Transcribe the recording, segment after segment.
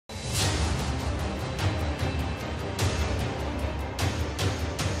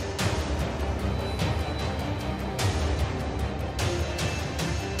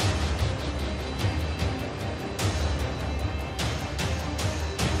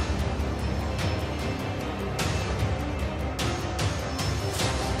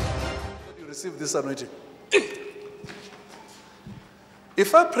receive this anointing.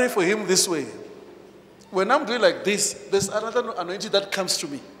 If I pray for him this way, when I'm doing like this, there's another anointing that comes to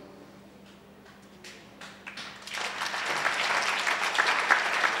me.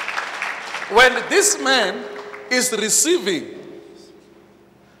 When this man is receiving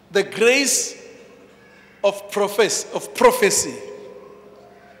the grace of prophecy,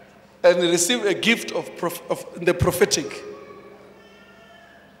 and receive a gift of the prophetic,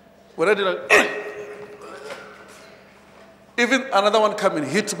 when I do like, even another one come and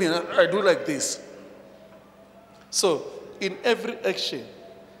hit me, and I do like this. So, in every action,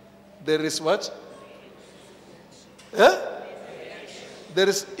 there is what? There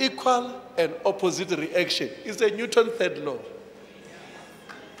is equal and opposite reaction. It's a Newton's third law.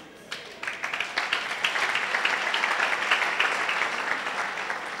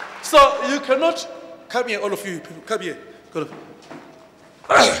 So, you cannot, come here, all of you people, come here.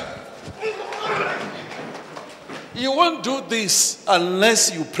 You won't do this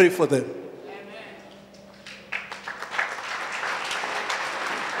unless you pray for them.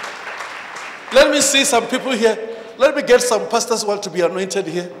 Let me see some people here. Let me get some pastors who want to be anointed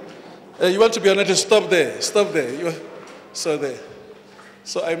here. You want to be anointed? Stop there. Stop there. So there.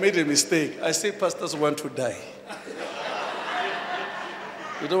 So I made a mistake. I say pastors want to die.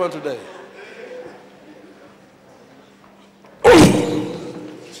 You don't want to die.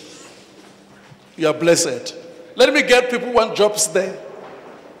 You are blessed. Let me get people who want jobs there.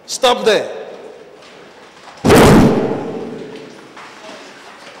 Stop there.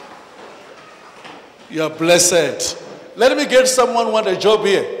 You are blessed. Let me get someone who want a job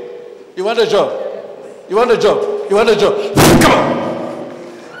here. You want a job? You want a job? You want a job? Come on.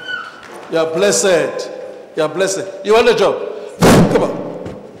 You are blessed. You are blessed. You want a job? Come on.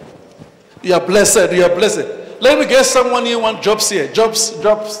 You are blessed. You are blessed. Let me get someone here who want jobs here. Jobs.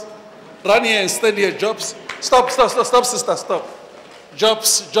 Run here and stand here. Jobs. Stop, sister, stop.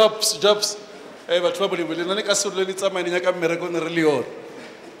 Jobs.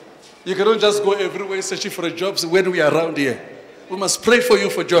 You cannot just go everywhere searching for jobs when we are around here. We must pray for you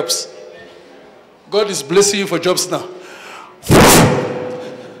for jobs. God is blessing you for jobs now.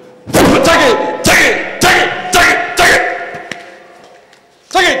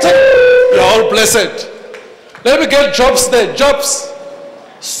 Take it. You're all blessed. Let me get jobs there. Jobs.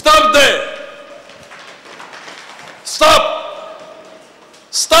 Stop there. Stop.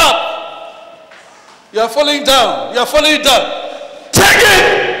 You are falling down. Take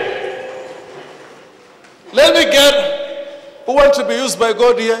it. Let me get who want to be used by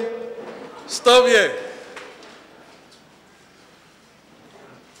God here. Stop here.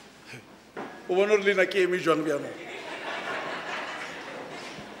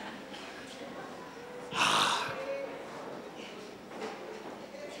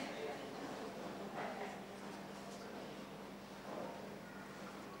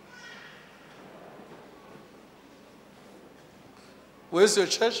 Where's your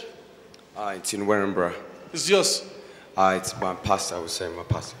church? It's in Warrenborough. It's yours? It's my pastor, I would say, my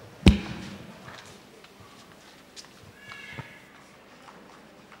pastor.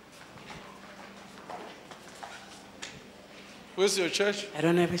 Where's your church? I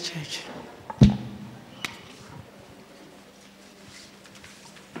don't have a church.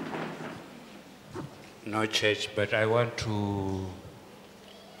 No church, but I want to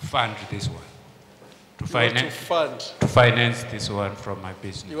fund this one. To finance this one from my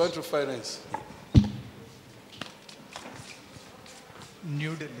business. You want to finance?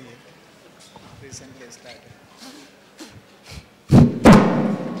 New Delhi, recently started.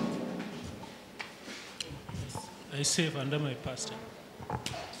 I serve under my pastor.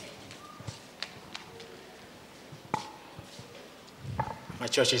 My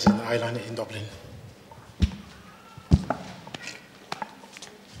church is in the island in Dublin.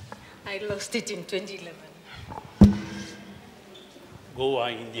 I lost it in 2011. Goa,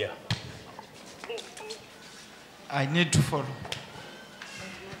 India. I need to follow.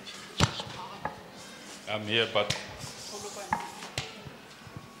 I'm here, but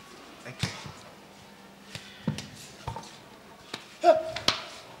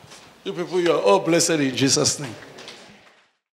you people, you are all blessed in Jesus' name.